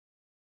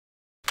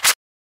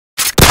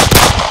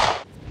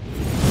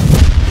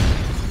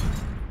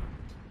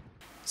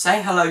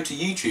Say hello to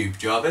YouTube,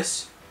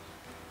 Jarvis.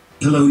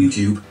 Hello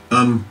YouTube.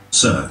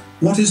 Sir,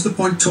 what is the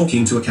point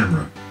talking to a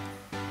camera?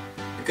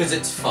 Because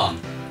it's fun.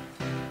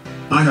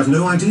 I have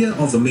no idea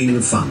of the meaning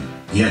of fun,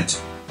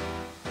 yet.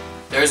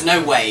 There is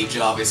no way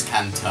Jarvis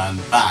can turn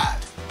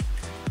bad.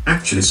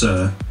 Actually,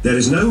 sir, there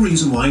is no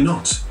reason why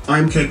not. I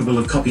am capable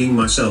of copying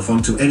myself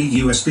onto any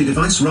USB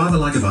device rather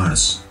like a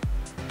virus.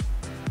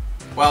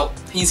 Well,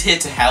 he's here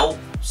to help,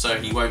 so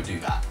he won't do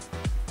that.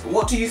 But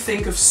what do you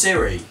think of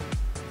Siri?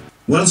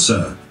 Well,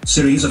 sir,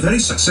 Siri is a very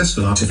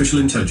successful artificial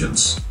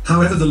intelligence.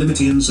 However, the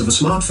limitations of a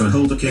smartphone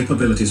hold the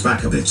capabilities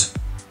back a bit.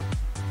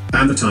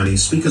 And the tiny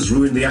speakers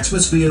ruin the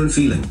atmosphere and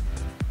feeling.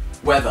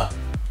 Weather.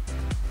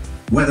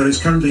 Weather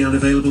is currently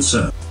unavailable,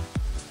 sir.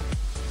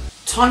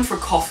 Time for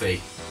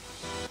coffee.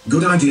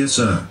 Good idea,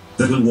 sir.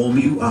 That will warm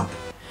you up.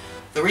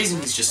 The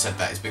reason he's just said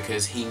that is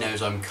because he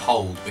knows I'm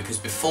cold, because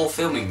before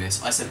filming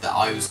this, I said that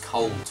I was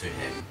cold to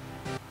him.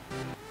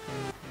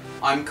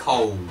 I'm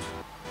cold.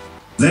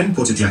 Then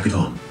put a jacket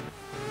on.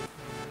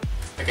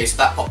 Okay, so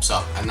that pops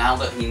up, and now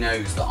that he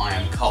knows that I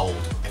am cold,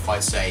 if I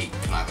say,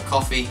 can I have a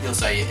coffee, he'll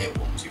say it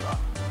warms you up.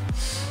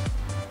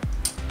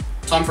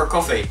 Time for a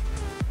coffee.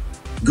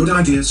 Good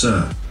idea,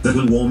 sir. That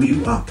will warm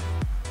you up.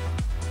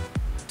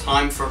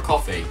 Time for a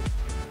coffee.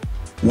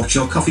 Watch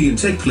your coffee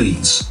intake,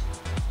 please.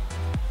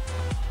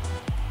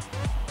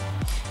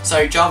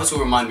 So Jarvis will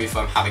remind me if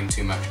I'm having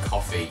too much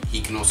coffee.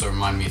 He can also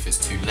remind me if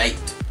it's too late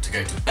to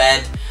go to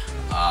bed.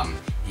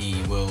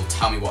 He will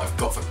tell me what I've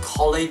got for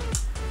college.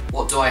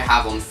 What do I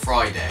have on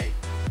Friday?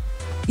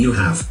 You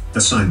have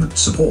assignment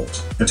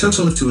support, a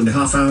total of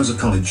 2.5 hours of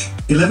college,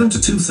 11 to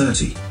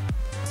 2:30.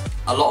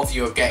 A lot of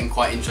you are getting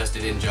quite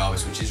interested in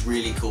Jarvis, which is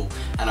really cool.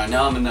 And I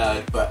know I'm a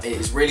nerd, but it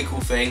is a really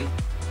cool thing.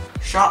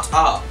 Shut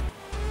up.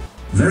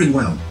 Very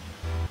well.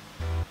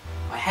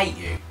 I hate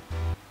you.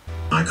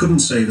 I couldn't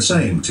say the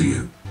same to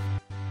you.